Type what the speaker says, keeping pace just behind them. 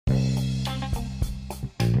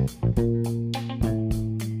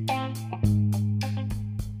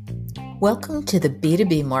Welcome to the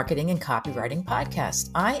B2B Marketing and Copywriting Podcast.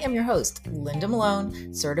 I am your host, Linda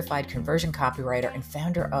Malone, certified conversion copywriter and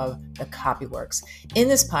founder of The Copyworks. In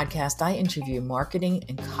this podcast, I interview marketing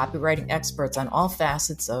and copywriting experts on all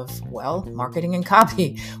facets of, marketing and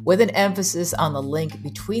copy, with an emphasis on the link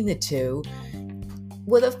between the two,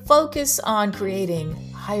 with a focus on creating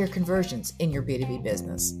higher conversions in your B2B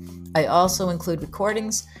business. I also include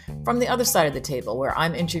recordings from the other side of the table where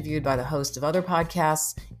I'm interviewed by the host of other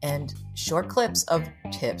podcasts and short clips of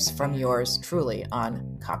tips from yours truly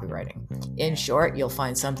on copywriting. In short, you'll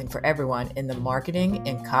find something for everyone in the marketing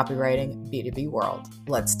and copywriting B2B world.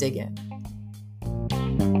 Let's dig in.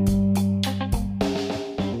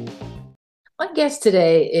 My guest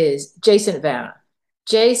today is Jason Vanna.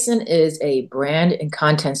 Jason is a brand and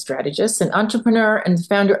content strategist, an entrepreneur, and the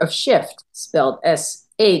founder of Shift, spelled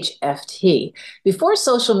SHFT. Before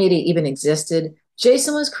social media even existed,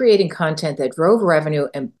 Jason was creating content that drove revenue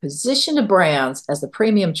and positioned brands as the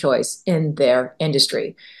premium choice in their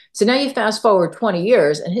industry. So now you fast forward 20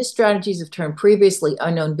 years, and his strategies have turned previously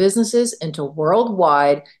unknown businesses into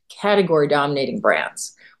worldwide category-dominating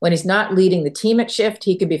brands. When he's not leading the team at Shift,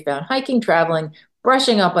 he can be found hiking, traveling,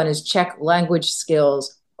 brushing up on his Czech language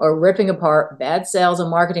skills, or ripping apart bad sales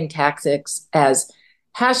and marketing tactics as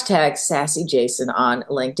 #SassyJason on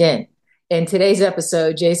LinkedIn. In today's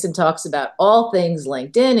episode, Jason talks about all things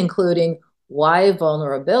LinkedIn, including why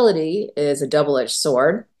vulnerability is a double-edged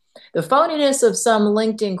sword, the phoniness of some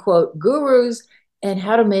LinkedIn quote gurus, and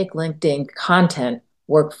how to make LinkedIn content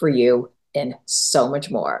work for you, and so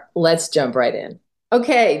much more. Let's jump right in.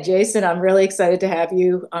 Okay, Jason, I'm really excited to have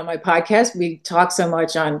you on my podcast. We talk so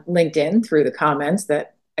much on LinkedIn through the comments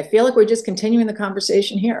that I feel like we're just continuing the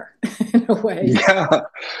conversation here in a way. Yeah,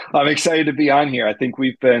 I'm excited to be on here. I think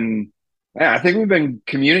we've been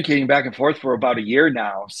communicating back and forth for about a year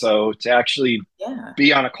now. So to actually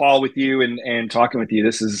be on a call with you and talking with you,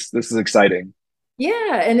 this is exciting.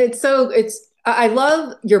 Yeah, and I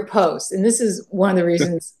love your posts, and this is one of the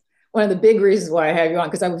reasons. One of the big reasons why I have you on,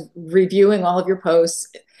 because I was reviewing all of your posts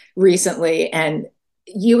recently, and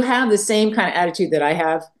you have the same kind of attitude that I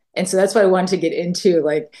have. And so that's what I wanted to get into.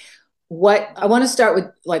 I want to start with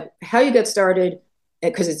how you got started,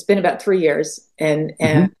 because it's been about 3 years, and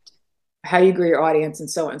how you grew your audience and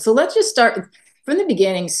so on. So let's just start from the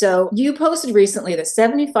beginning. So you posted recently that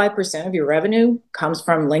 75% of your revenue comes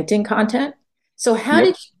from LinkedIn content. So how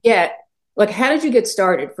did you get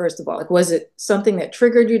started, first of all? Was it something that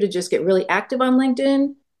triggered you to just get really active on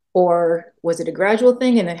LinkedIn, or was it a gradual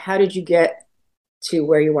thing? And then how did you get to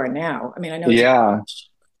where you are now? I mean, I know.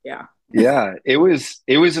 Yeah, it was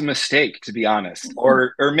a mistake, to be honest,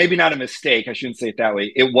 or maybe not a mistake. I shouldn't say it that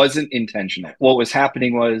way. It wasn't intentional. What was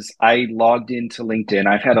happening was I logged into LinkedIn.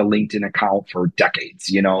 I've had a LinkedIn account for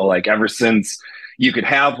decades, ever since you could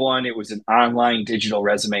have one. It was an online digital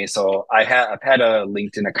resume. So I've had a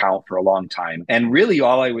LinkedIn account for a long time. And really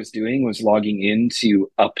all I was doing was logging in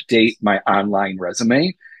to update my online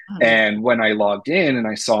resume. And when I logged in and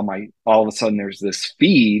I saw all of a sudden there's this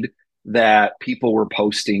feed that people were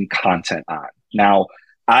posting content on. Now,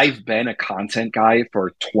 I've been a content guy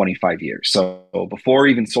for 25 years. So before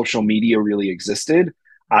even social media really existed,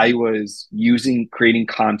 I was creating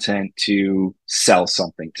content to sell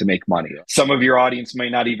something, to make money. Some of your audience may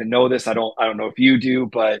not even know this. I don't know if you do,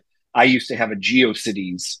 but I used to have a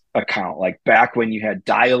GeoCities account, back when you had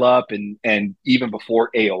dial-up and even before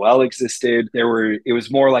AOL existed. It was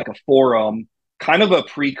more like a forum, kind of a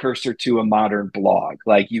precursor to a modern blog.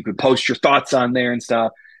 You could post your thoughts on there and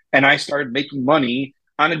stuff. And I started making money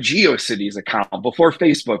on a GeoCities account before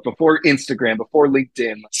Facebook, before Instagram, before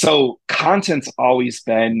LinkedIn. So content's always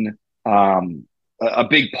been a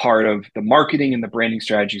big part of the marketing and the branding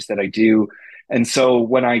strategies that I do. And so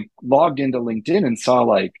when I logged into LinkedIn and saw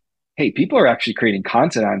hey, people are actually creating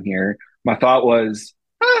content on here, my thought was,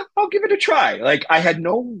 I'll give it a try. I had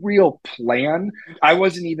no real plan. I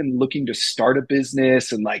wasn't even looking to start a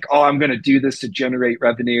business and I'm going to do this to generate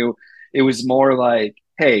revenue. It was more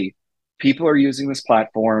hey, people are using this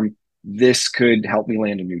platform. This could help me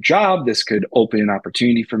land a new job. This could open an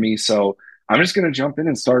opportunity for me. So I'm just going to jump in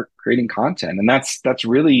and start creating content. And that's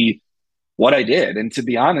really what I did. And to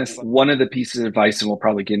be honest, one of the pieces of advice, and we'll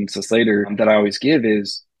probably get into this later, that I always give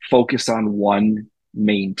is focus on one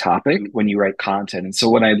main topic when you write content. And so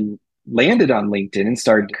when I landed on LinkedIn and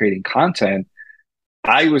started creating content,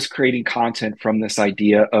 I was creating content from this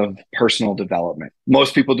idea of personal development.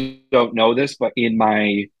 Most people don't know this, but in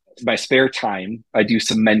my spare time, I do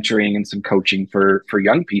some mentoring and some coaching for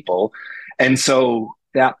young people. And so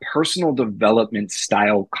that personal development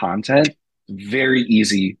style content very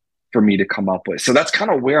easy for me to come up with. So that's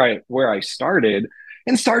kind of where I started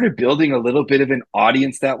and started building a little bit of an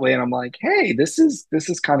audience that way. And I'm like, hey, this is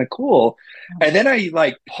kind of cool. And then I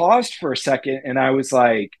like paused for a second and I was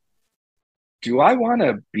like, do I want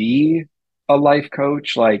to be a life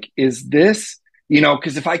coach? Like, is this,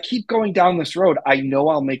 because if I keep going down this road, I know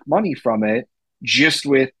I'll make money from it just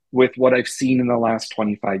with what I've seen in the last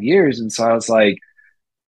 25 years. And so I was like,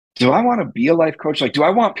 do I want to be a life coach? Like, do I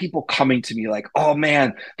want people coming to me like, oh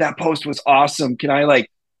man, that post was awesome. Can I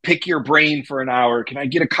like pick your brain for an hour? Can I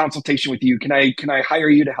get a consultation with you? Can I hire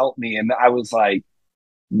you to help me? And I was like,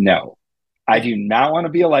 no, I do not want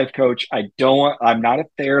to be a life coach. I'm not a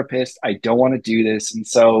therapist. I don't want to do this. And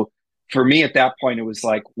so for me at that point, it was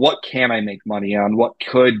like, what can I make money on? What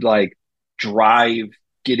could like drive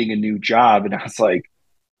getting a new job? And I was like,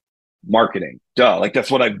 marketing, duh. Like that's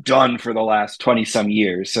what I've done for the last 20 some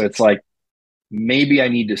years. So it's like, maybe I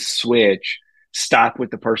need to switch, stop with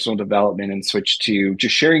the personal development and switch to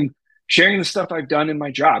just sharing the stuff I've done in my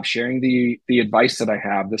job, sharing the advice that I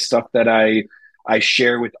have, the stuff that I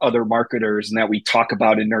share with other marketers and that we talk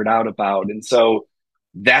about and nerd out about. And so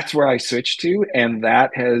that's where I switched to. And that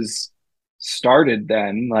has started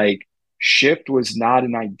then. Like Shift was not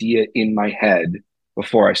an idea in my head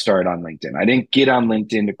before I started on LinkedIn. I didn't get on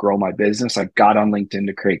LinkedIn to grow my business. I got on LinkedIn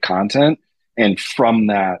to create content. And from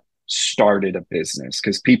that started a business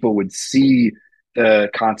because people would see the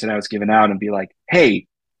content I was giving out and be like, hey,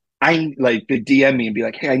 I like the DM me and be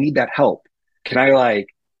like, hey, I need that help. Can I like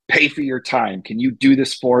pay for your time? Can you do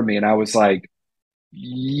this for me? And I was like,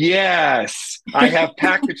 yes, I have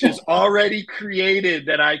packages already created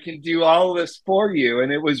that I can do all of this for you.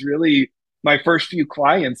 And it was really my first few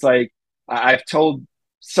clients. Like I've told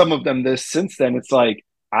some of them this since then. It's like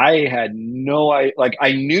I had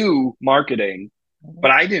I knew marketing,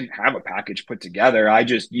 but I didn't have a package put together.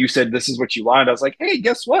 You said this is what you wanted. I was like, hey,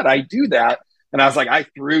 guess what? I do that. And I was like, I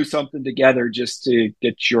threw something together just to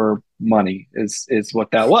get your money is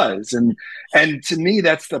what that was. And to me,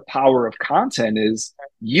 that's the power of content is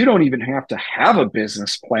you don't even have to have a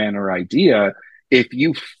business plan or idea. If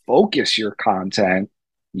you focus your content,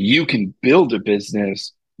 you can build a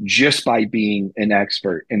business just by being an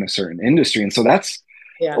expert in a certain industry. And so that's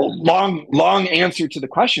a long answer to the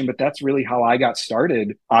question, but that's really how I got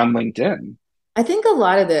started on LinkedIn. I think a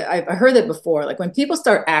lot of I've heard that before, like when people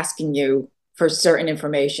start asking you for certain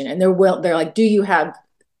information and they're like, do you have,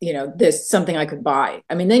 this something I could buy?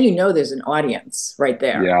 I mean, then there's an audience right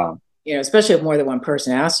there. Yeah. Especially if more than one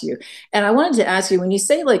person asks you. And I wanted to ask you, when you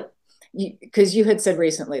say like, because you had said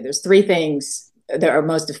recently, there's three things that are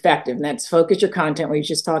most effective, and that's focus your content, where you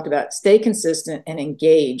just talked about, stay consistent and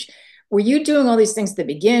engage. Were you doing all these things at the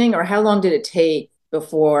beginning, or how long did it take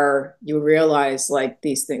before you realized like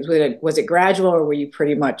these things? Was it gradual, or were you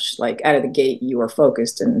pretty much like out of the gate, you were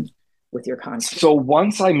focused and with your content? So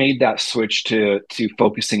once I made that switch to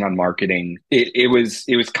focusing on marketing, it was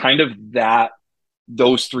kind of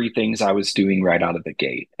those three things I was doing right out of the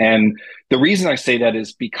gate. And the reason I say that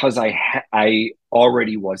is because I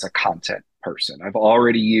already was a content person.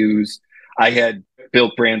 I had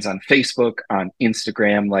built brands on Facebook, on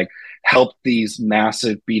Instagram, like helped these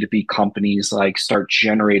massive B2B companies like start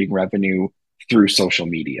generating revenue through social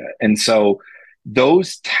media. And so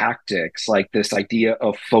those tactics, like this idea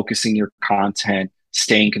of focusing your content,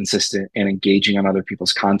 staying consistent and engaging on other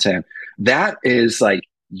people's content, that is like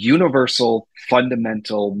universal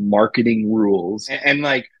fundamental marketing rules. And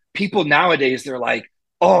like people nowadays, they're like,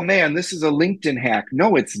 oh man, this is a LinkedIn hack.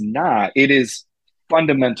 No, it's not. It is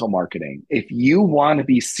fundamental marketing. If you want to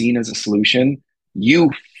be seen as a solution,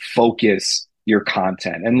 you focus your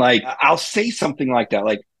content. And like, I'll say something like that,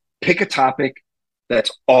 like pick a topic,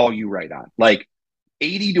 that's all you write on. Like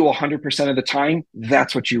 80 to 100% of the time,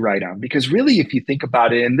 that's what you write on. Because really, if you think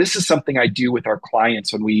about it, and this is something I do with our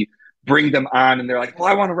clients when we bring them on and they're like, well,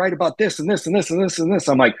 I want to write about this and this and this and this and this.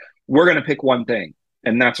 I'm like, we're going to pick one thing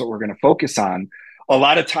and that's what we're going to focus on. A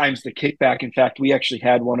lot of times the kickback, in fact, we actually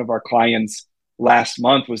had one of our clients last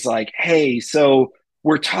month was like, hey, so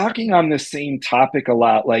we're talking on the same topic a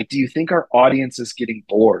lot. Like, do you think our audience is getting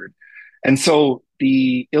bored? And so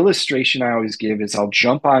the illustration I always give is I'll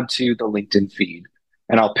jump onto the LinkedIn feed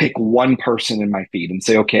and I'll pick one person in my feed and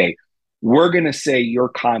say, okay, we're going to say your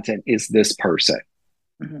content is this person.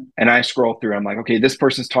 Mm-hmm. And I scroll through, I'm like, okay, this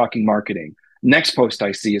person's talking marketing. Next post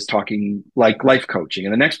I see is talking like life coaching.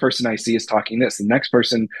 And the next person I see is talking this. The next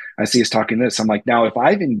person I see is talking this. I'm like, now, if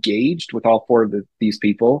I've engaged with all four of these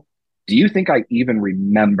people, do you think I even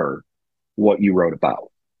remember what you wrote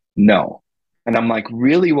about? No. And I'm like,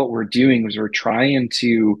 really what we're doing is we're trying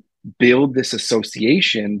to build this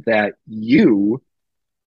association that you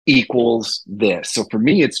equals this. So for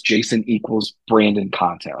me, it's Jason equals brand and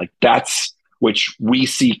content. Like that's which we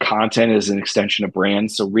see content as an extension of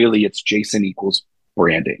brand. So really it's Jason equals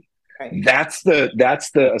branding. Right. That's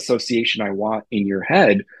the association I want in your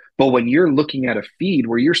head. But when you're looking at a feed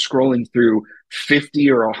where you're scrolling through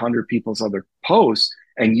 50 or 100 people's other posts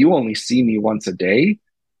and you only see me once a day,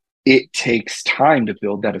 it takes time to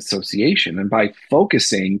build that association. And by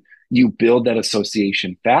focusing, you build that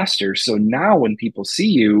association faster. So now when people see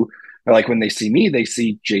you, or like when they see me, they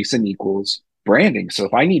see Jason equals branding. So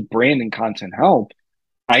if I need brand and content help,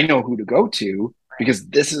 I know who to go to because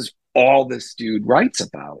this is all this dude writes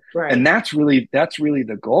about. Right. And that's really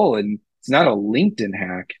the goal. And it's not a LinkedIn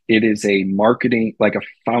hack. It is a marketing, like a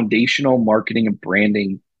foundational marketing and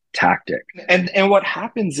branding tactic. And what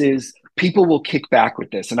happens is people will kick back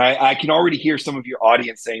with this. And I can already hear some of your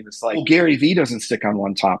audience saying this, like, well, Gary Vee doesn't stick on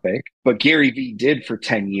one topic, but Gary Vee did for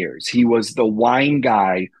 10 years. He was the wine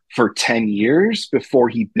guy for 10 years before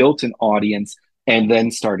he built an audience and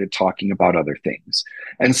then started talking about other things.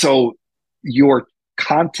 And so your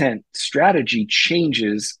content strategy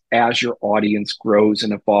changes as your audience grows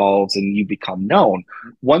and evolves and you become known.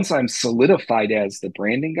 Once I'm solidified as the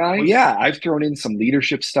branding guy, well, yeah, I've thrown in some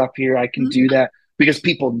leadership stuff here. I can do that because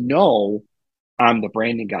people know I'm the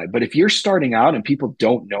branding guy. But if you're starting out and people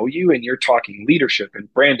don't know you and you're talking leadership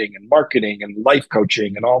and branding and marketing and life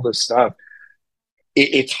coaching and all this stuff,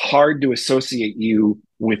 it's hard to associate you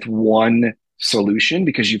with one solution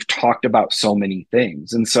because you've talked about so many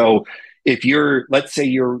things. And so if let's say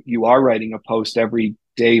you are writing a post every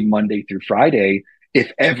day, Monday through Friday,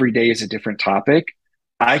 if every day is a different topic,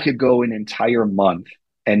 I could go an entire month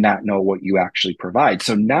and not know what you actually provide.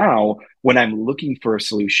 So now when I'm looking for a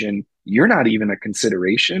solution, you're not even a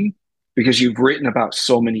consideration because you've written about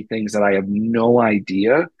so many things that I have no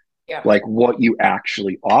idea, like what you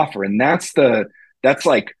actually offer. And that's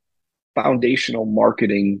like foundational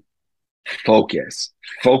marketing focus.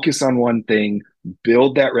 Focus on one thing,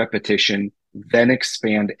 build that repetition, then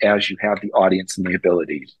expand as you have the audience and the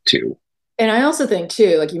ability to. And I also think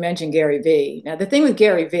too, like you mentioned Gary Vee. Now the thing with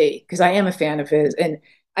Gary Vee, because I am a fan of his, and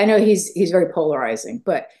I know he's very polarizing,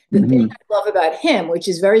 but the thing I love about him, which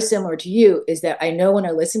is very similar to you, is that I know when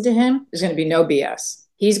I listen to him, there's going to be no BS.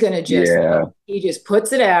 He's going to he just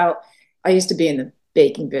puts it out. I used to be in the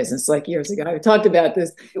baking business like years ago. I talked about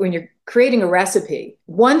this. When you're creating a recipe,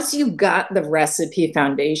 once you got the recipe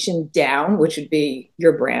foundation down, which would be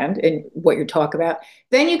your brand and what you talk about,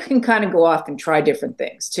 then you can kind of go off and try different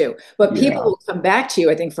things too. But people will come back to you,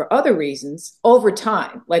 I think, for other reasons over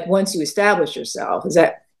time. Like once you establish yourself, is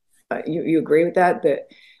that you agree with that? That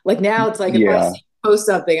like now it's like if I post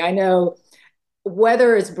something, I know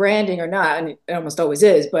whether it's branding or not, and it almost always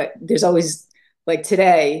is, but there's always, like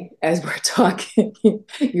today, as we're talking,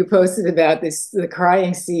 you posted about the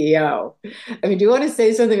crying CEO. I mean, do you want to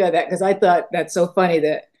say something about that? Because I thought that's so funny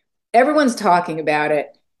that everyone's talking about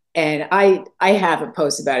it, and I haven't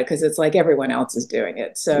posted about it because it's like everyone else is doing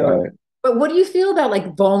it. So, but what do you feel about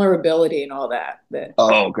like vulnerability and all that?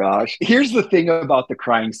 Oh gosh, here's the thing about the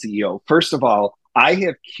crying CEO. First of all, I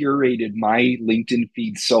have curated my LinkedIn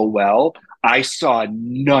feed so well, I saw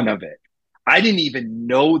none of it. I didn't even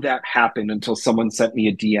know that happened until someone sent me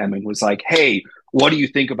a DM and was like, hey, what do you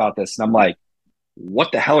think about this? And I'm like,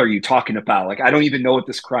 what the hell are you talking about? Like, I don't even know what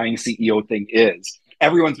this crying CEO thing is.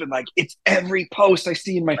 Everyone's been like, it's every post I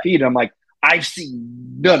see in my feed. I'm like, I've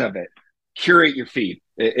seen none of it. Curate your feed.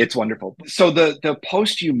 It's wonderful. So the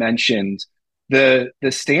post you mentioned, the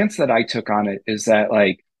stance that I took on it is that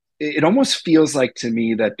like, it almost feels like to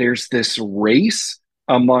me that there's this race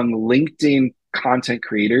among LinkedIn content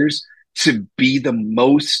creators to be the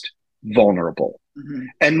most vulnerable.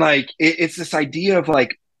 And like, it's this idea of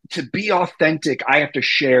like, to be authentic, I have to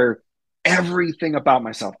share everything about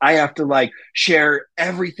myself. I have to like share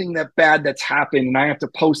everything bad that's happened. And I have to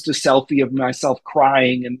post a selfie of myself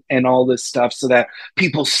crying and all this stuff so that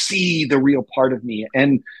people see the real part of me.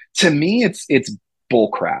 And to me, it's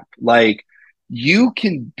bullcrap. Like you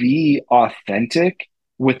can be authentic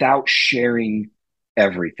without sharing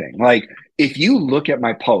everything. Like if you look at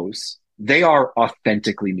my posts, they are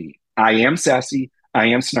authentically me. I am sassy. I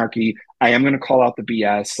am snarky. I am going to call out the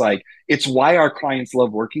BS. Like it's why our clients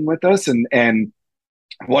love working with us. And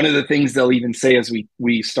one of the things they'll even say as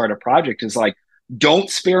we start a project is like,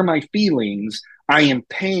 don't spare my feelings. I am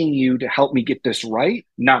paying you to help me get this right,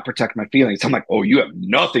 not protect my feelings. I'm like, oh, you have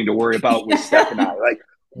nothing to worry about with Steph and I. Like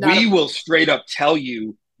we will straight up tell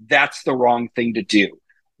you that's the wrong thing to do.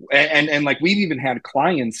 And like we've even had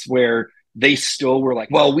clients where they still were like,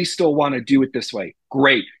 well, we still want to do it this way.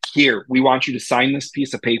 Great. Here, we want you to sign this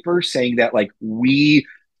piece of paper saying that like we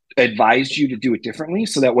advised you to do it differently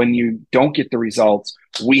so that when you don't get the results,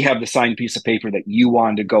 we have the signed piece of paper that you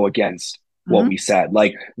wanted to go against what we said.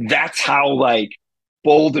 Like, that's how like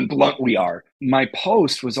bold and blunt we are. My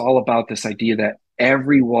post was all about this idea that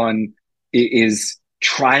everyone is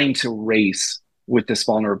trying to race with this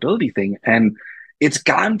vulnerability thing. And it's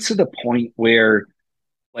gotten to the point where,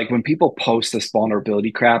 like, when people post this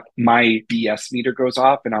vulnerability crap, my BS meter goes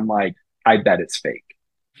off and I'm like, I bet it's fake.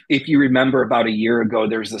 If you remember about a year ago,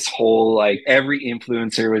 there's this whole, like, every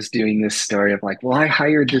influencer was doing this story of like, well, I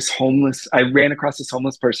ran across this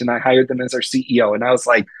homeless person. I hired them as our CEO. And I was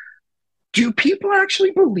like, do people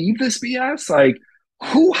actually believe this BS? Like,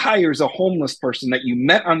 who hires a homeless person that you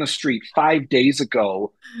met on the street 5 days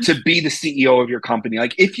ago to be the CEO of your company?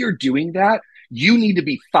 Like, if you're doing that, you need to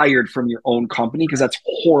be fired from your own company because that's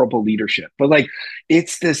horrible leadership. But like,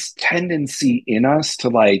 it's this tendency in us to,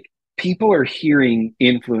 like, people are hearing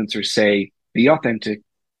influencers say, be authentic,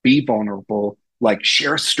 be vulnerable, like,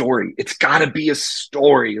 share a story. It's got to be a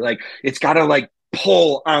story. Like, it's got to, like,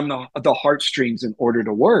 pull on the heartstrings in order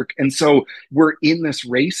to work. And so we're in this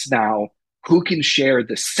race now. Who can share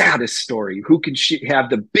the saddest story? Who can have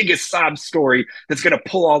the biggest sob story that's going to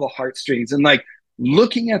pull all the heartstrings? And like,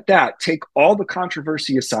 looking at that, take all the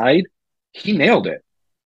controversy aside, he nailed it.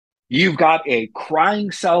 You've got a crying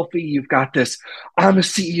selfie. You've got this, I'm a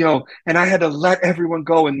CEO and I had to let everyone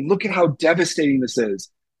go. And look at how devastating this is.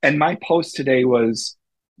 And my post today was,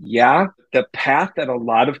 yeah, the path that a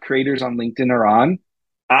lot of creators on LinkedIn are on,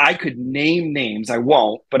 I could name names. I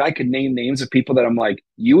won't, but I could name names of people that I'm like,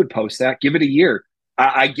 you would post that. Give it a year.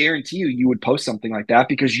 I guarantee you would post something like that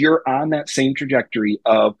because you're on that same trajectory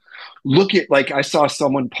of, look at, like, I saw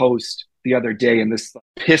someone post the other day and this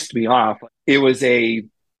pissed me off. It was a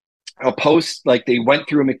post, like, they went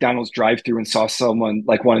through a McDonald's drive-through and saw someone,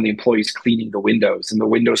 like one of the employees, cleaning the windows, and the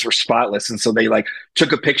windows were spotless. And so they, like,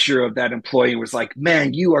 took a picture of that employee and was like,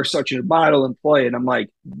 man, you are such a model employee. And I'm like,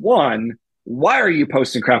 one, why are you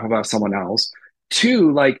posting crap about someone else?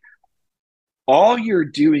 Two, like, all you're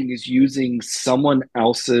doing is using someone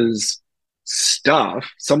else's stuff,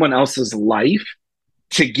 someone else's life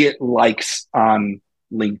to get likes on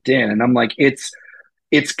LinkedIn. And I'm like, it's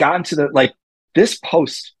gotten to the, like, this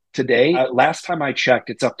post today, last time I checked,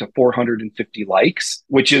 it's up to 450 likes,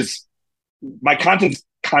 which is, my content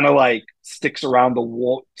kind of like sticks around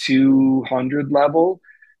the 200 level.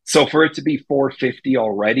 So for it to be 450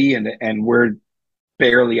 already, and we're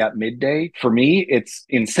barely at midday, for me, it's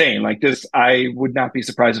insane. Like, this, I would not be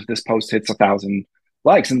surprised if this post hits 1,000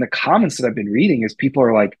 likes. And the comments that I've been reading is people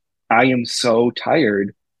are like, I am so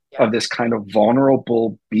tired of this kind of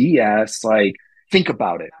vulnerable BS. Like, think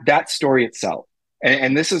about it. That story itself.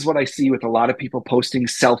 And this is what I see with a lot of people posting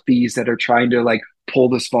selfies that are trying to, like, pull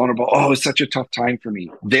this vulnerable, oh, it's such a tough time for me.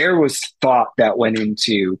 There was thought that went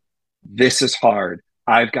into, this is hard.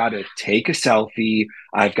 I've got to take a selfie.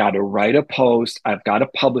 I've got to write a post. I've got to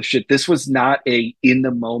publish it. This was not a in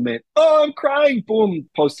the moment, oh, I'm crying, boom,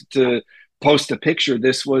 post a picture.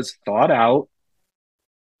 This was thought out.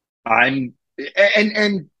 And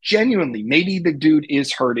genuinely, maybe the dude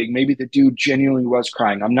is hurting. Maybe the dude genuinely was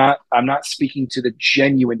crying. I'm not speaking to the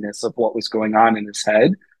genuineness of what was going on in his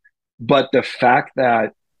head, but the fact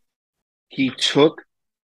that he took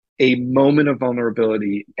a moment of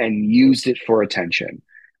vulnerability and used it for attention.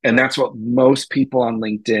 And that's what most people on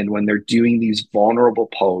LinkedIn, when they're doing these vulnerable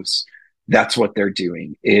posts, that's what they're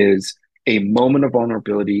doing, is a moment of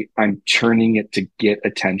vulnerability. I'm turning it to get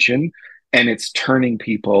attention, and it's turning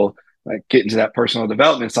people, like, get into that personal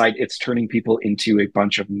development side, it's turning people into a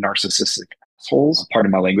bunch of narcissistic assholes,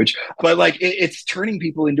 pardon my language, but like, it's turning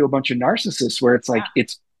people into a bunch of narcissists where it's like,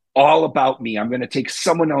 it's all about me. I'm going to take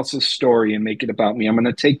someone else's story and make it about me. I'm going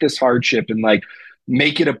to take this hardship and, like,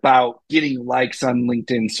 make it about getting likes on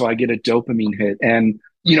LinkedIn so I get a dopamine hit. And,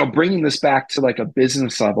 you know, bringing this back to, like, a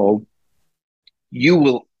business level, you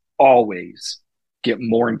will always get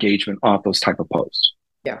more engagement off those type of posts.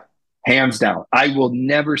 Yeah. Hands down. I will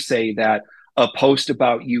never say that a post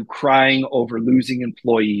about you crying over losing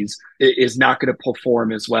employees is not going to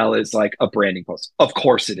perform as well as, like, a branding post. Of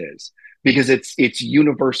course it is, because it's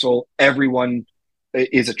universal. Everyone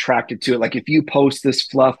is attracted to it. Like, if you post this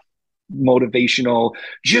fluff, motivational,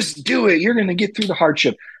 just do it, you're going to get through the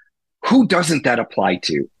hardship, who doesn't that apply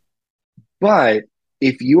to? But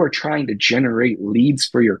if you are trying to generate leads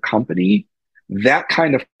for your company, that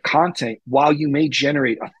kind of content, while you may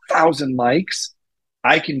generate 1,000 likes,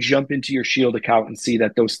 I can jump into your Shield account and see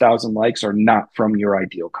that those 1,000 likes are not from your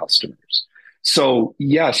ideal customers. So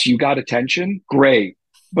yes, you got attention, great,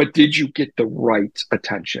 but did you get the right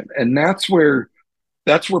attention? And that's where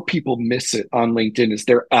that's where people miss it on LinkedIn is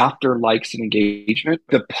they're after likes and engagement.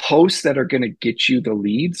 The posts that are going to get you the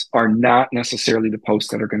leads are not necessarily the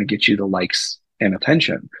posts that are going to get you the likes and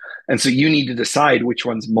attention. And so you need to decide which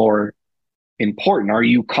one's more important. Are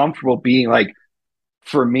you comfortable being like,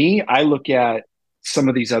 for me, I look at some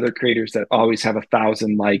of these other creators that always have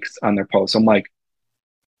 1,000 likes on their posts. I'm like,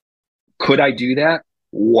 could I do that?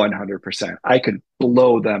 100%. I could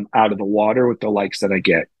blow them out of the water with the likes that I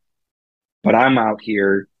get. But I'm out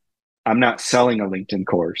here, I'm not selling a LinkedIn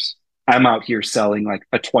course. I'm out here selling like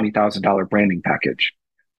a $20,000 branding package.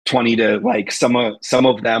 20 to like some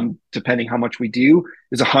of them, depending how much we do,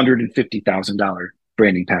 is $150,000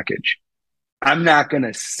 branding package. I'm not going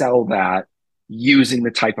to sell that using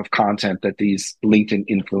the type of content that these LinkedIn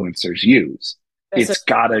influencers use. It's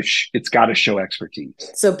gotta show expertise.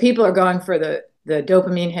 So people are going for the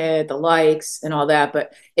dopamine hit, the likes and all that,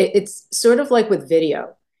 but it's sort of like with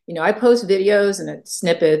video. You know, I post videos and it's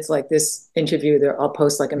snippets like this interview there. I'll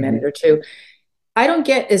post like a minute or two. I don't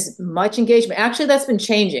get as much engagement. Actually, that's been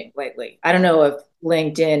changing lately. I don't know if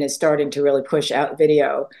LinkedIn is starting to really push out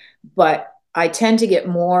video, but I tend to get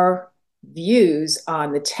more views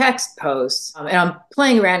on the text posts. And I'm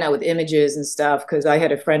playing around now with images and stuff because I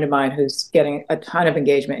had a friend of mine who's getting a ton of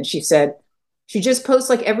engagement. And she said she just posts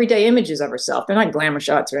like everyday images of herself. They're not glamour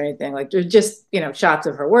shots or anything. Like they're just, you know, shots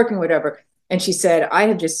of her working, whatever. And she said, I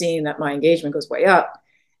have just seen that my engagement goes way up.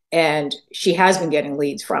 And she has been getting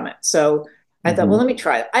leads from it. So I thought, well, let me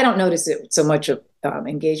try it. I don't notice it so much of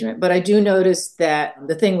engagement, but I do notice that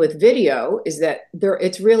the thing with video is that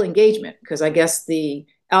it's real engagement because I guess the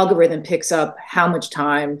algorithm picks up how much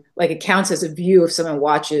time, like it counts as a view if someone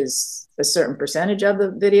watches a certain percentage of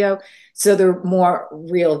the video. So they're more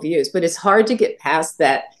real views, but it's hard to get past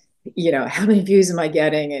that, you know, how many views am I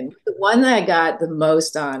getting? And the one that I got the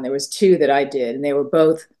most on, there was two that I did, and they were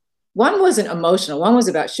both, one wasn't emotional. One was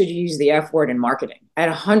about, should you use the F word in marketing? I had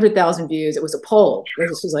 100,000 views. It was a poll.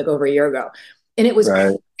 This was like over a year ago. And it was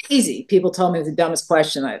crazy. People told me it was the dumbest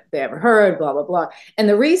question that they ever heard, blah, blah, blah. And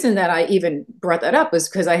the reason that I even brought that up was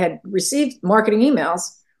because I had received marketing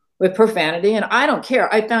emails with profanity, and I don't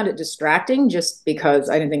care. I found it distracting just because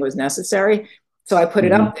I didn't think it was necessary. So I put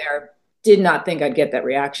it up there. Did not think I'd get that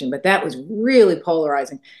reaction, but that was really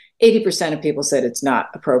polarizing. 80% of people said it's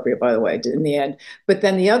not appropriate, by the way, in the end. But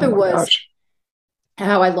then the other was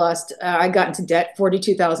how I got into debt,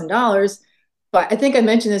 $42,000. But I think I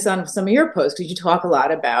mentioned this on some of your posts because you talk a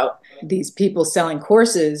lot about these people selling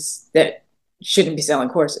courses that shouldn't be selling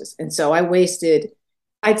courses. And so I wasted,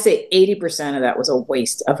 I'd say 80% of that was a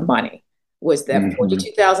waste of money, was that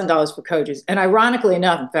 $42,000 for coaches. And ironically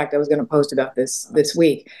enough, in fact, I was going to post about this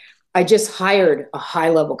week. I just hired a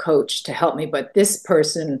high-level coach to help me, but this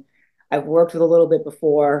person I've worked with a little bit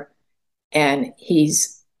before, and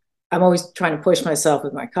I'm always trying to push myself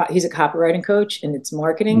with he's a copywriting coach and it's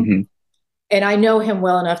marketing. And I know him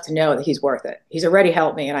well enough to know that he's worth it. He's already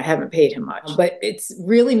helped me and I haven't paid him much, but it's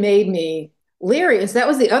really made me leery. And so that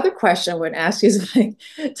was the other question I would ask you is like,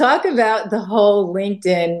 talk about the whole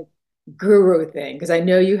LinkedIn guru thing, because I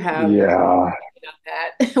know you have that.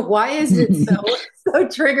 Why is it so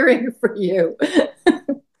triggering for you?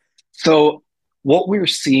 So what we're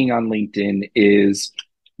seeing on LinkedIn is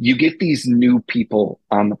you get these new people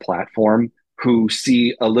on the platform who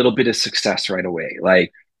see a little bit of success right away.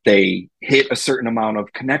 Like they hit a certain amount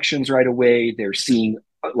of connections right away. They're seeing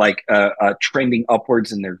like trending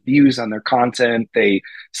upwards in their views on their content.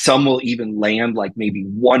 Some will even land like maybe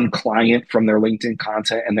one client from their LinkedIn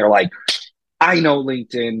content. And they're like, I know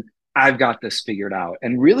LinkedIn, I've got this figured out.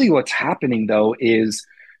 And really what's happening though is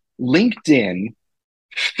LinkedIn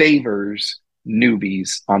favors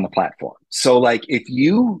newbies on the platform. So like if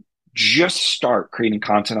you just start creating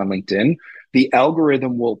content on LinkedIn, the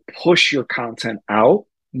algorithm will push your content out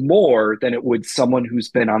more than it would someone who's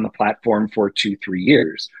been on the platform for 2-3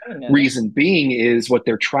 years. Reason being is what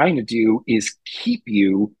they're trying to do is keep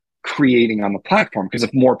you creating on the platform, because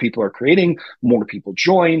if more people are creating, more people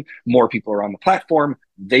join, more people are on the platform,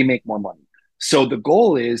 they make more money. So the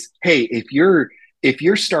goal is, hey, if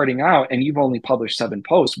you're starting out and you've only published 7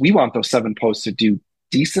 posts, we want those 7 posts to do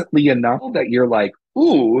decently enough that you're like,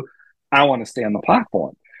 ooh, I want to stay on the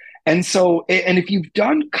platform. And so, and if you've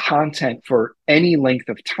done content for any length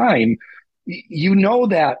of time, you know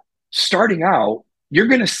that starting out, you're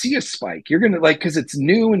going to see a spike. You're going to because it's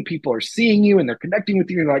new and people are seeing you and they're connecting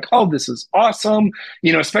with you. And you're like, oh, this is awesome.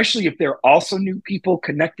 You know, especially if they're also new people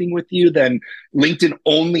connecting with you, then LinkedIn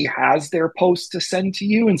only has their posts to send to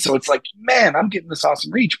you. And so it's like, man, I'm getting this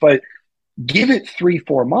awesome reach, but give it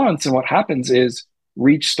 3-4 months. And what happens is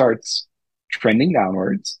reach starts trending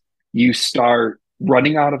downwards. You start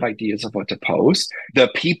running out of ideas of what to post. The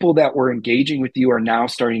people that were engaging with you are now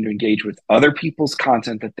starting to engage with other people's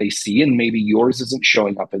content that they see, and maybe yours isn't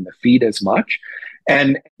showing up in the feed as much.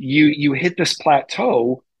 And you hit this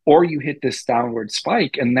plateau or you hit this downward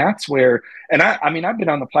spike. And that's where, and I mean, I've been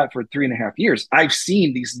on the platform for 3.5 years. I've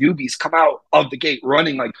seen these newbies come out of the gate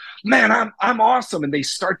running like, man, I'm awesome. And they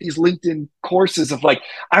start these LinkedIn courses of like,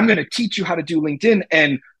 I'm going to teach you how to do LinkedIn.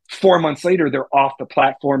 And 4 months later, they're off the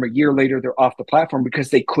platform. A year later, they're off the platform because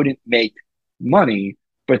they couldn't make money,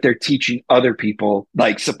 but they're teaching other people,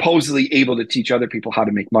 like supposedly able to teach other people how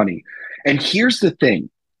to make money. And here's the thing.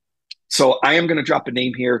 So I am going to drop a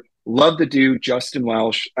name here. Love the dude, Justin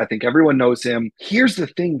Welsh. I think everyone knows him. Here's the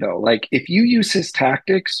thing though, like if you use his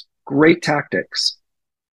tactics, great tactics.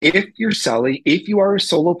 If you are a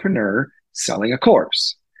solopreneur selling a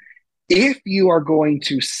course, if you are going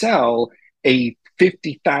to sell a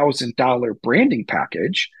 $50,000 branding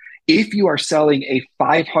package, if you are selling a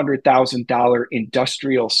 $500,000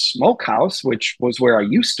 industrial smokehouse, which was where I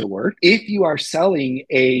used to work, if you are selling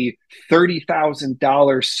a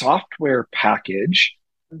 $30,000 software package,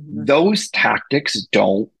 those tactics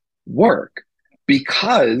don't work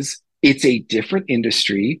because it's a different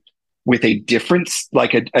industry with a different,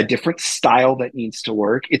 like a different style that needs to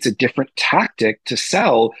work. It's a different tactic to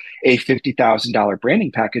sell a $50,000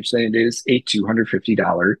 branding package than it is a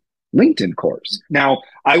 $250 LinkedIn course. Now,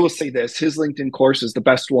 I will say this, his LinkedIn course is the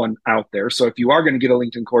best one out there. So if you are going to get a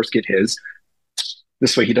LinkedIn course, get his.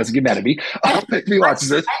 This way he doesn't get mad at me if he watches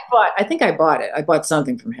this. I think I bought it. I bought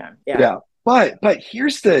something from him. Yeah. But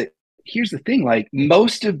here's the thing, like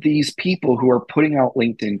most of these people who are putting out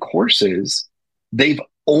LinkedIn courses, they've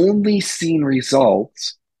only seen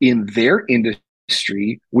results in their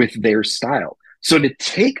industry with their style. So to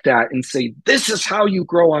take that and say, this is how you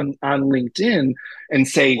grow on LinkedIn and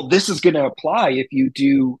say, this is going to apply if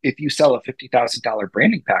you sell a $50,000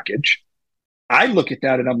 branding package. I look at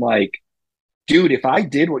that and I'm like, dude, if I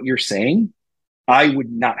did what you're saying, I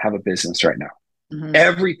would not have a business right now. Mm-hmm.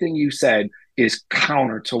 Everything you said is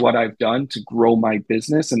counter to what I've done to grow my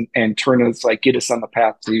business and turn us, like, get us on the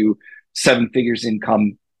path to 7 figures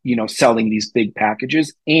income, selling these big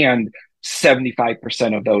packages, and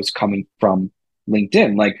 75% of those coming from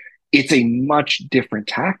LinkedIn. Like, it's a much different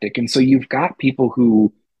tactic. And so you've got people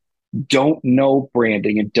who don't know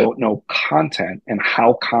branding and don't know content and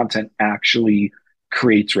how content actually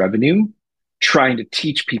creates revenue, trying to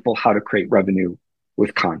teach people how to create revenue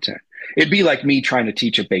with content. It'd be like me trying to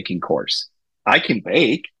teach a baking course. I can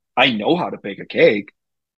bake. I know how to bake a cake,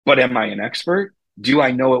 but am I an expert? Do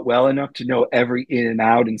I know it well enough to know every in and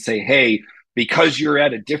out and say, hey, because you're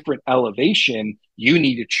at a different elevation, you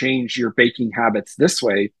need to change your baking habits this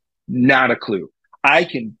way? Not a clue. I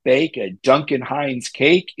can bake a Duncan Hines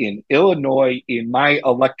cake in Illinois in my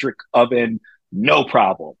electric oven, no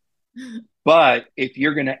problem. But if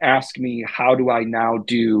you're going to ask me, how do I now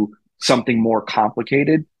do something more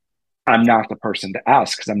complicated? I'm not the person to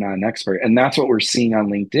ask because I'm not an expert. And that's what we're seeing on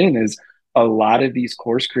LinkedIn is a lot of these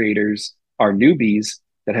course creators are newbies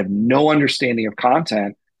that have no understanding of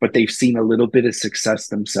content, but they've seen a little bit of success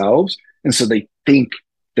themselves. And so they think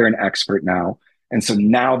they're an expert now. And so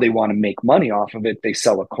now they want to make money off of it. They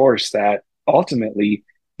sell a course that ultimately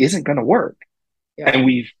isn't going to work. Yeah. And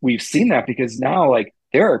we've seen that because now, like,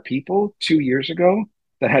 there are people 2 years ago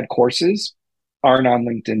that had courses aren't on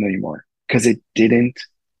LinkedIn anymore because it didn't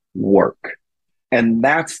work. And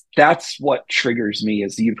that's what triggers me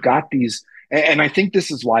is you've got these, and I think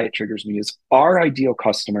this is why it triggers me, is our ideal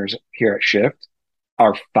customers here at Shift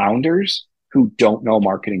are founders who don't know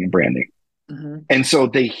marketing and branding. Mm-hmm. And so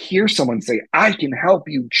they hear someone say, I can help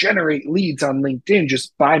you generate leads on LinkedIn,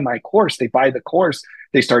 just buy my course. They buy the course,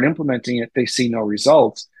 they start implementing it, they see no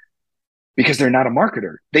results because they're not a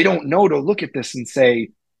marketer. They don't know to look at this and say,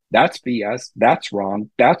 that's BS, that's wrong,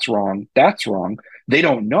 that's wrong, that's wrong. They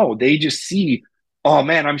don't know. They just see, oh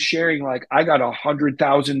man, I'm sharing, like, I got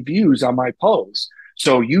 100,000 views on my post,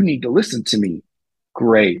 so you need to listen to me.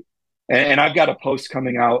 Great. And I've got a post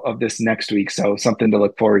coming out of this next week, so something to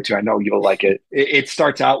look forward to. I know you'll like it. It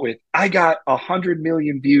starts out with, I got 100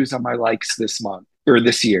 million views on my likes this month or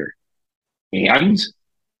this year. And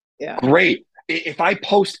yeah, great. If I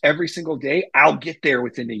post every single day, I'll get there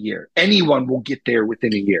within a year. Anyone will get there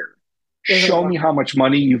within a year. Show me how much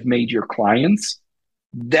money you've made your clients,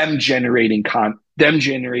 them generating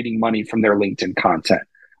money from their LinkedIn content.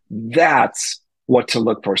 That's what to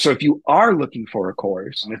look for. So if you are looking for a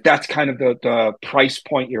course, if that's kind of the price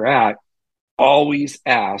point you're at, always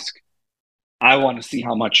ask, I want to see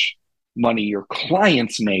how much money your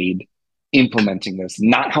clients made implementing this,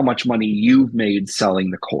 not how much money you've made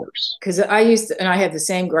selling the course. Because I used to, and I had the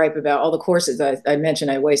same gripe about all the courses I mentioned.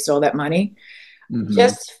 I wasted all that money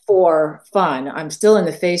just for fun. I'm still in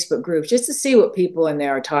the Facebook group just to see what people in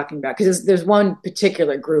there are talking about. Because there's one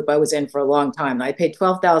particular group I was in for a long time. I paid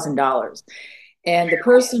 $12,000. And the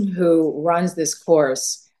person who runs this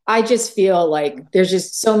course, I just feel like there's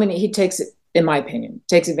just so many, he takes it, in my opinion,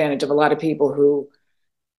 takes advantage of a lot of people who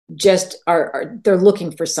just are they're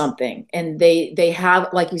looking for something, and they have,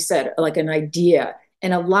 like you said, like an idea,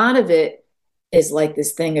 and a lot of it is like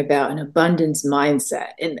this thing about an abundance mindset.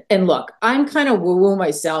 And look, I'm kind of woo woo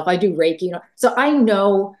myself. I do Reiki, so I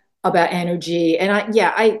know about energy, and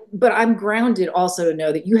but I'm grounded also to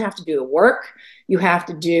know that you have to do the work. You have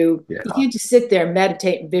to do. Yeah. You can't just sit there,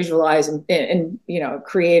 meditate, and visualize, and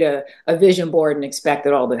create a vision board and expect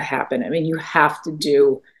it all to happen. I mean, you have to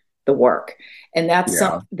do the work. And that's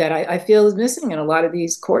something that I feel is missing in a lot of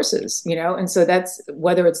these courses, and so that's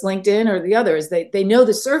whether it's LinkedIn or the others, they know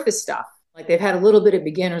the surface stuff. Like they've had a little bit of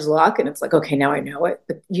beginner's luck, and it's like, okay, now I know it,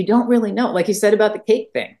 but you don't really know. Like you said about the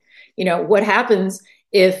cake thing, what happens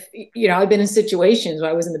if, I've been in situations when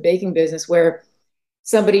I was in the baking business where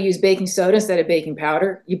somebody used baking soda instead of baking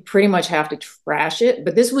powder. You pretty much have to trash it.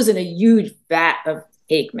 But this was in a huge vat of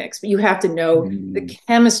cake mix, but you have to know the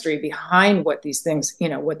chemistry behind what these things,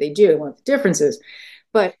 what they do and what the difference is.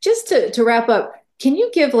 But just to wrap up, can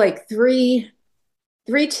you give like three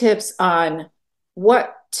tips on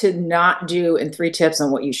what to not do and 3 tips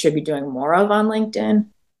on what you should be doing more of on LinkedIn?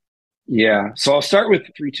 Yeah. So I'll start with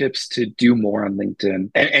 3 tips to do more on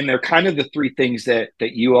LinkedIn. And they're kind of the 3 things that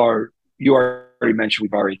you already mentioned,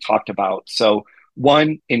 we've already talked about. So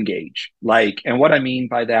 1, engage. And what I mean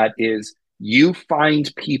by that is you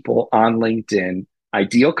find people on LinkedIn,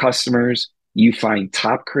 ideal customers, you find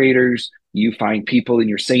top creators, you find people in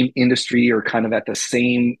your same industry or kind of at the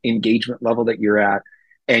same engagement level that you're at,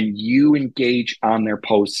 and you engage on their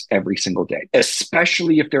posts every single day,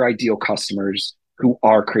 especially if they're ideal customers who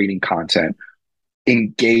are creating content.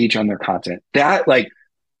 Engage on their content. That,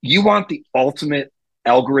 you want the ultimate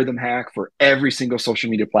algorithm hack for every single social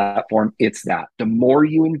media platform. It's that the more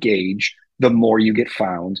you engage, the more you get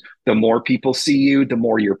found, the more people see you, the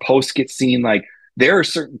more your posts get seen. There are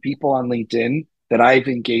certain people on LinkedIn that I've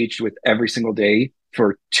engaged with every single day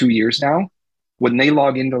for 2 years now. When they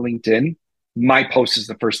log into LinkedIn, my post is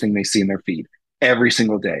the first thing they see in their feed every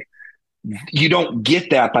single day. You don't get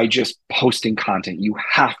that by just posting content. You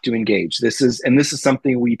have to engage. This is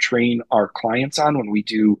something we train our clients on when we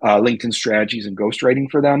do LinkedIn strategies and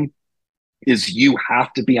ghostwriting for them, is you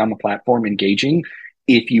have to be on the platform engaging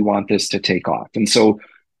if you want this to take off. And so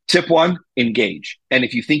tip 1, engage. And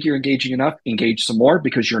if you think you're engaging enough, engage some more,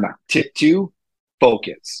 because you're not. Tip 2,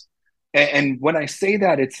 focus. And when I say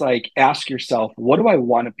that, it's like, ask yourself, what do I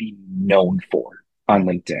want to be known for on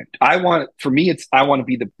LinkedIn? I want to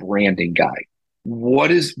be the branding guy.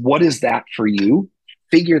 What is that for you?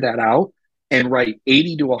 Figure that out and write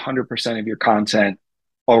 80 to 100% of your content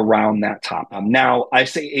around that topic. Now I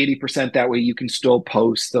say 80%, that way you can still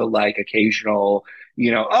post the occasional,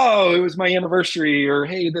 oh, it was my anniversary, or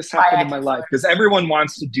hey, this happened in my life, because everyone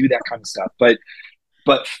wants to do that kind of stuff.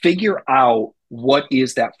 But figure out what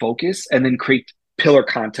is that focus and then create pillar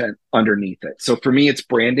content underneath it. So for me, it's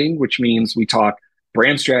branding, which means we talk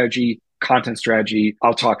brand strategy, content strategy.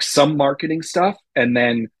 I'll talk some marketing stuff, and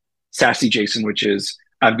then Sassy Jason, which is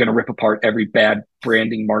I'm going to rip apart every bad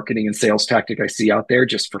branding, marketing, and sales tactic I see out there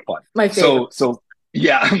just for fun. My favorite. So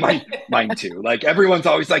yeah, mine too. Everyone's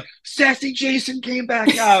always like, Sassy Jason came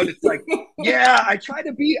back out. It's like, yeah, I try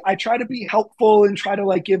to be helpful and try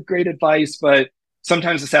to give great advice, but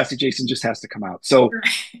sometimes the Sassy Jason just has to come out. So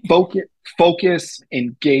focus,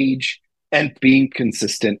 engage, and being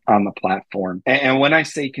consistent on the platform. And when I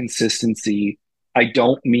say consistency, I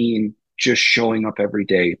don't mean just showing up every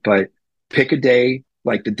day, but pick a day,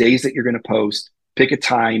 like the days that you're going to post, pick a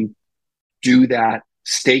time, do that,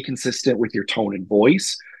 stay consistent with your tone and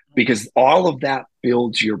voice, because all of that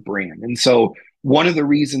builds your brand. And so one of the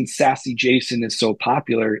reasons Sassy Jason is so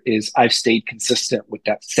popular is I've stayed consistent with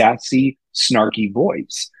that sassy, snarky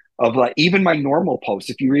voice of even my normal posts.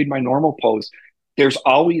 If you read my normal post, there's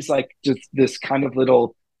always just this kind of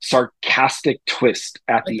little sarcastic twist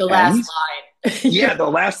at the last end. Line. Yeah, the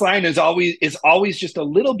last line is always just a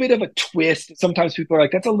little bit of a twist. Sometimes people are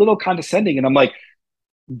like, that's a little condescending. And I'm like,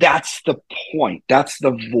 that's the point. That's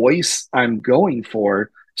the voice I'm going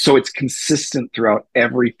for. So it's consistent throughout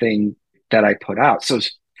everything that I put out. So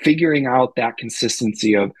figuring out that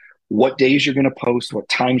consistency of what days you're going to post, what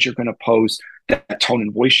times you're going to post, that tone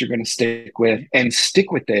and voice you're going to stick with, and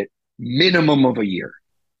stick with it minimum of a year.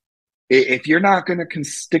 If you're not going to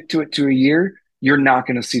stick to it to a year, you're not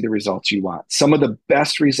going to see the results you want. Some of the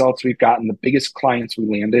best results we've gotten, the biggest clients we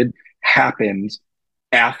landed, happened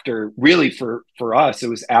after, really for us, it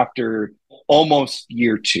was after almost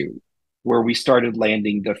year two, where we started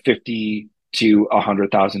landing the $50 to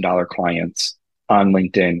 $100,000 clients on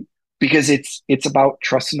LinkedIn, because it's about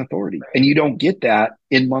trust and authority, and you don't get that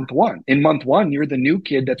in month one. In month one, you're the new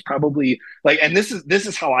kid that's probably like, and this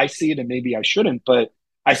is how I see it, and maybe I shouldn't, but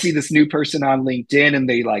I see this new person on LinkedIn and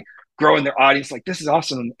they like grow in their audience, like, this is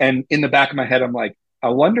awesome. And in the back of my head, I'm like, I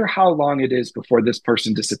wonder how long it is before this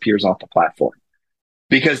person disappears off the platform,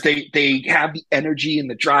 because they have the energy and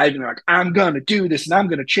the drive, and they're like, I'm going to do this, and I'm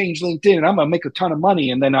going to change LinkedIn, and I'm going to make a ton of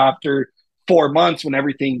money. And then after 4 months, when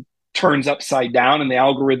everything turns upside down and the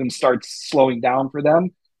algorithm starts slowing down for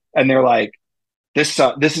them, and they're like, this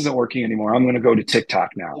isn't working anymore, I'm going to go to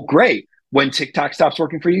TikTok now. Great. When TikTok stops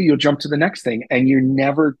working for you, you'll jump to the next thing, and you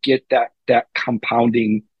never get that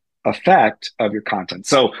compounding effect of your content.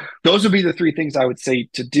 So those would be the three things I would say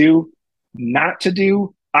to do, not to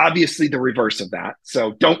do. Obviously, the reverse of that.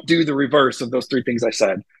 So don't do the reverse of those three things I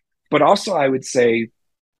said. But also, I would say,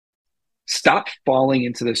 stop falling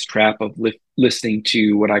into this trap of listening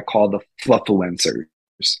to what I call the fluffuencers.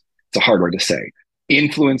 It's a hard word to say.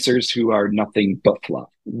 Influencers who are nothing but fluff.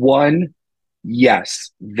 One,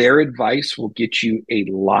 yes, their advice will get you a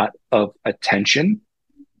lot of attention,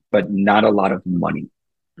 but not a lot of money.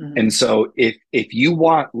 Mm-hmm. And so if you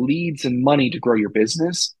want leads and money to grow your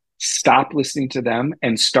business, stop listening to them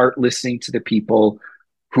and start listening to the people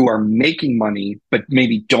who are making money, but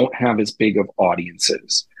maybe don't have as big of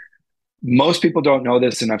audiences. Most people don't know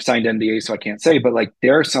this, and I've signed NDA, so I can't say, but like,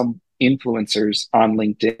 there are some influencers on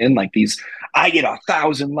LinkedIn, like these, I get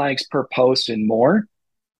 1,000 likes per post and more,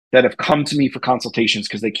 that have come to me for consultations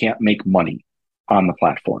because they can't make money on the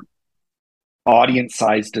platform. Audience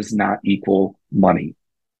size does not equal money.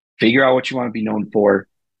 Figure out what you want to be known for,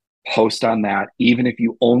 post on that. Even if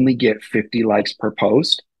you only get 50 likes per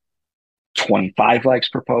post, 25 likes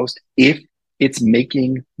per post, if it's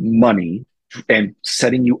making money and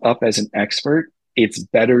setting you up as an expert, it's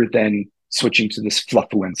better than switching to this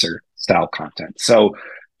fluffuencer style content. So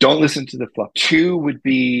don't listen to the fluff. Two would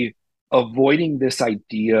be avoiding this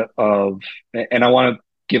idea of, and I want to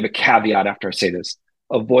give a caveat after I say this,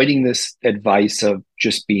 avoiding this advice of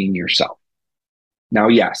just being yourself. Now,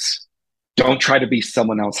 yes, don't try to be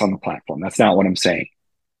someone else on the platform. That's not what I'm saying.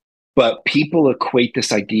 But people equate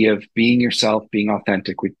this idea of being yourself, being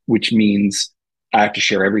authentic, which means I have to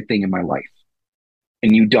share everything in my life.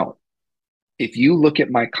 And you don't. If you look at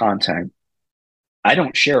my content, I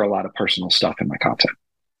don't share a lot of personal stuff in my content.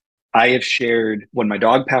 I have shared when my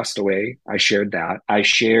dog passed away, I shared that. I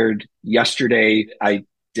shared yesterday, I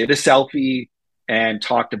did a selfie and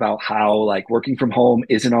talked about how like working from home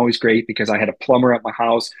isn't always great, because I had a plumber at my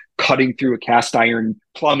house cutting through a cast iron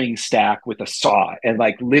plumbing stack with a saw. And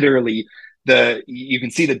like literally you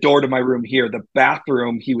can see the door to my room here. The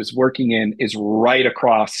bathroom he was working in is right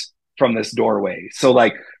across from this doorway. So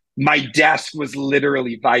like my desk was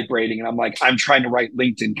literally vibrating, and I'm like, I'm trying to write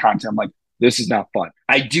LinkedIn content. I'm like, this is not fun.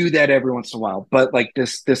 I do that every once in a while, but like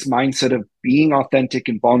this mindset of being authentic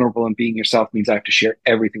and vulnerable and being yourself means I have to share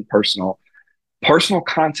everything personal. Personal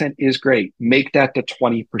content is great. Make that the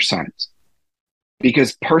 20%,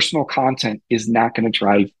 because personal content is not going to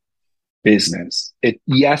drive business.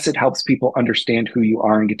 Yes, it helps people understand who you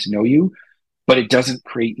are and get to know you, but it doesn't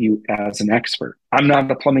create you as an expert. I'm not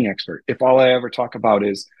a plumbing expert. If all I ever talk about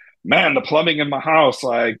is, man, the plumbing in my house,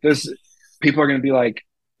 like this, people are going to be like,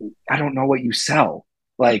 I don't know what you sell.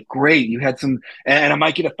 Like, great, you had some, and I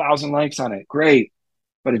might get 1,000 likes on it. Great.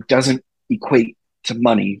 But it doesn't equate to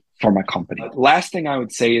money for my company. Last thing I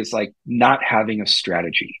would say is like not having a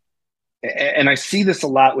strategy. And I see this a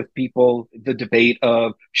lot with people, the debate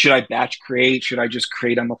of, should I batch create? Should I just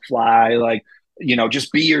create on the fly? Like,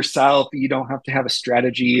 just be yourself. You don't have to have a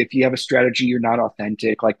strategy. If you have a strategy, you're not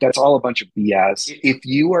authentic. Like, that's all a bunch of BS. If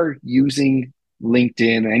you are using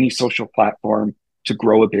LinkedIn or any social platform to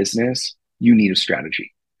grow a business, you need a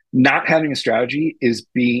strategy. Not having a strategy is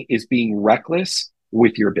being reckless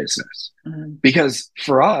with your business. Mm-hmm. Because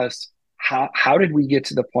for us, how did we get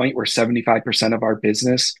to the point where 75% of our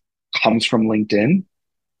business comes from LinkedIn?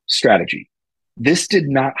 Strategy. This did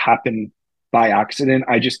not happen by accident.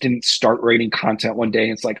 I just didn't start writing content one day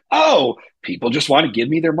and it's like, oh, people just want to give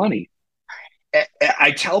me their money.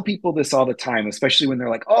 I tell people this all the time, especially when they're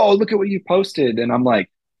like, oh, look at what you posted. And I'm like,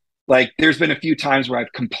 there's been a few times where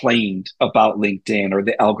I've complained about LinkedIn or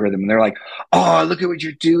the algorithm, and they're like, oh, look at what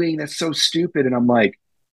you're doing. That's so stupid. And I'm like,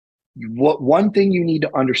 one thing you need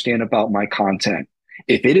to understand about my content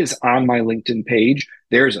If it is on my LinkedIn page,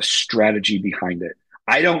 there's a strategy behind it.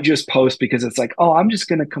 I don't just post because it's like, oh, I'm just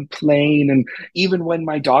going to complain. And even when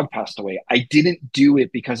my dog passed away, I didn't do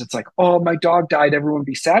it because it's like, oh, my dog died, everyone would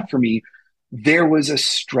be sad for me. There was a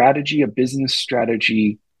strategy, a business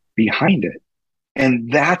strategy behind it.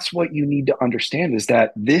 And that's what you need to understand, is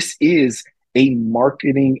that this is a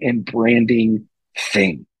marketing and branding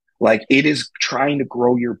thing. Like, it is trying to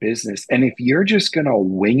grow your business. And if you're just going to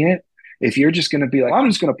wing it, if you're just going to be like, I'm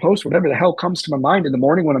just going to post whatever the hell comes to my mind in the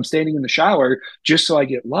morning when I'm standing in the shower just so I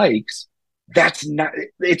get likes, that's not,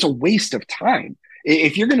 it's a waste of time.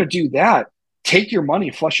 If you're going to do that, take your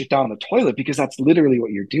money, flush it down the toilet, because that's literally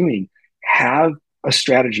what you're doing. Have a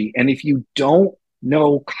strategy. And if you don't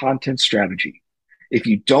know content strategy, if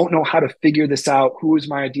you don't know how to figure this out, who is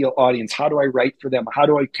my ideal audience? How do I write for them? How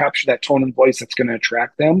do I capture that tone and voice that's going to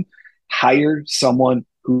attract them? Hire someone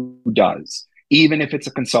who does. Even if it's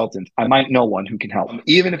a consultant, I might know one who can help.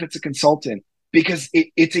 Even if it's a consultant, because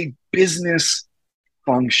it's a business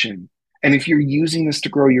function. And if you're using this to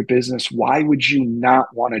grow your business, why would you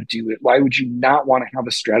not want to do it? Why would you not want to have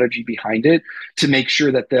a strategy behind it to make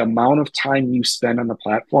sure that the amount of time you spend on the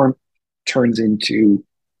platform turns into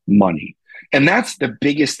money? And that's the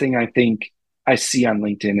biggest thing I think I see on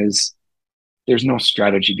LinkedIn, is there's no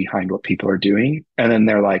strategy behind what people are doing. And then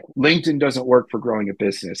they're like, LinkedIn doesn't work for growing a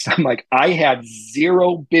business. I'm like, I had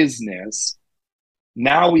zero business.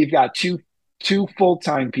 Now we've got two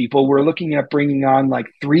full-time people. We're looking at bringing on like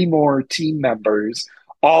 3 more team members,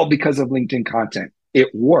 all because of LinkedIn content.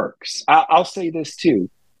 It works. I'll say this too.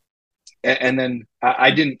 And then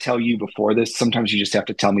I didn't tell you before this. Sometimes you just have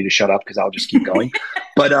to tell me to shut up because I'll just keep going.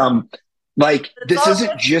 But like, this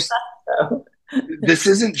isn't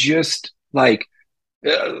just like,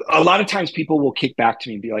 a lot of times people will kick back to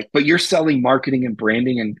me and be like, but you're selling marketing and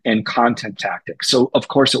branding and content tactics, so of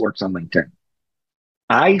course it works on LinkedIn.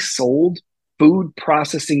 I sold food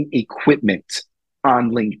processing equipment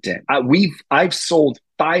on LinkedIn. I've sold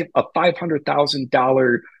a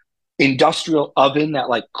 $500,000 industrial oven that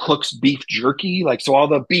like cooks beef jerky. Like, so all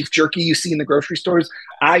the beef jerky you see in the grocery stores,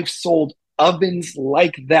 I've sold ovens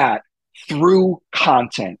like that through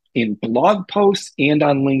content in blog posts and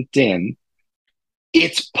on LinkedIn.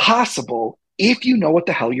 It's possible if you know what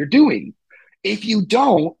the hell you're doing. If you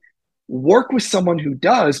don't, work with someone who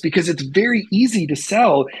does, because it's very easy to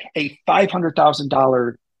sell a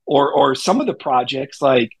 $500,000 or some of the projects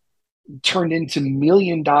like turned into $1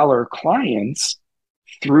 million clients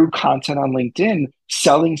through content on LinkedIn,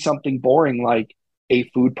 selling something boring like a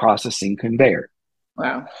food processing conveyor.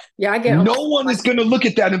 Wow. Yeah, I get it. No one is going to look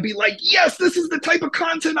at that and be like, yes, this is the type of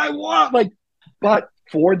content I want. Like, but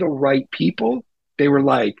for the right people, they were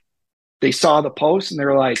like, they saw the post and they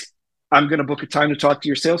were like, I'm going to book a time to talk to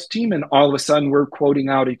your sales team. And all of a sudden we're quoting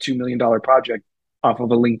out a $2 million project off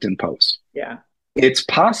of a LinkedIn post. Yeah. It's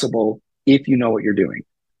possible if you know what you're doing.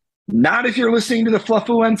 Not if you're listening to the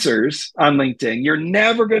Fluffuencers on LinkedIn. You're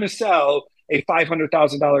never going to sell a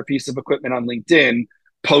 $500,000 piece of equipment on LinkedIn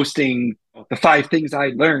posting the 5 things I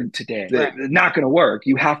learned today. Right. They're not going to work.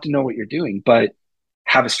 You have to know what you're doing, but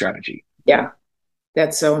have a strategy. Yeah,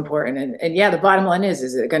 that's so important. And yeah, the bottom line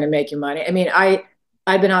is it going to make you money? I mean,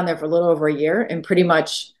 I've been on there for a little over a year, and pretty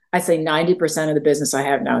much I'd say 90% of the business I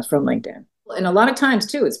have now is from LinkedIn. And a lot of times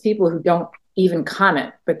too, it's people who don't even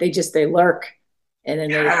comment, but they lurk. And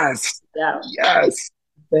then yes.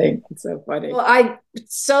 It's so funny. Well, I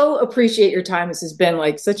so appreciate your time. This has been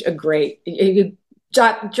like such a great, you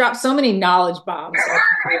dropped so many knowledge bombs.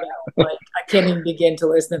 Like, I can't even begin to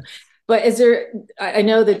list them. But I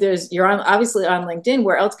know that you're obviously on LinkedIn.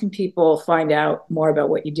 Where else can people find out more about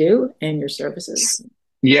what you do and your services?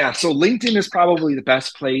 Yeah, so LinkedIn is probably the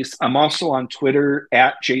best place. I'm also on Twitter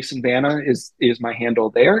at Jason Vanna is my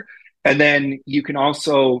handle there. And then you can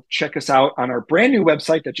also check us out on our brand new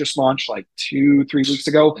website that just launched like 2-3 weeks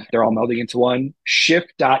ago. They're all melding into one,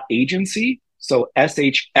 shift.agency. So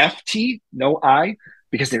SHFT, no I,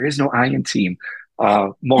 because there is no I in team.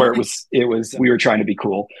 More, we were trying to be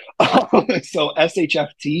cool. So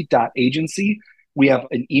shft.agency. We have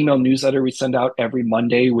an email newsletter we send out every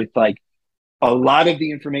Monday with like a lot of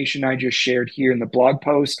the information I just shared here in the blog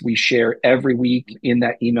post. We share every week in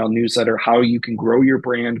that email newsletter how you can grow your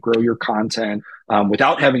brand, grow your content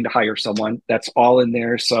without having to hire someone. That's all in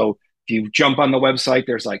there. So if you jump on the website,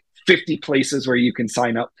 there's like 50 places where you can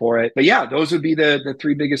sign up for it. But yeah, those would be the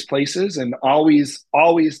 3 biggest places, and always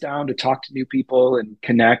down to talk to new people and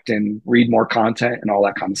connect and read more content and all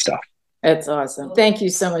that kind of stuff. That's awesome. Thank you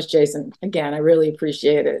so much, Jason. Again, I really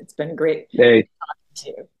appreciate it. It's been great talking to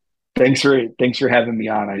you. Thanks for having me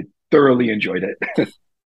on. I thoroughly enjoyed it.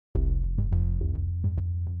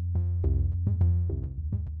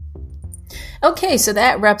 Okay, so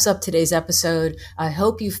that wraps up today's episode. I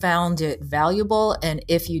hope you found it valuable. And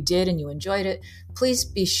if you did and you enjoyed it, please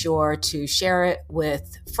be sure to share it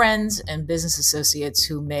with friends and business associates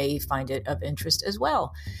who may find it of interest as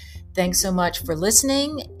well. Thanks so much for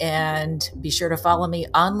listening, and be sure to follow me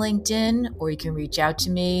on LinkedIn, or you can reach out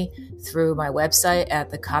to me through my website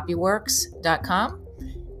at thecopyworks.com,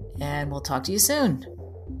 and we'll talk to you soon.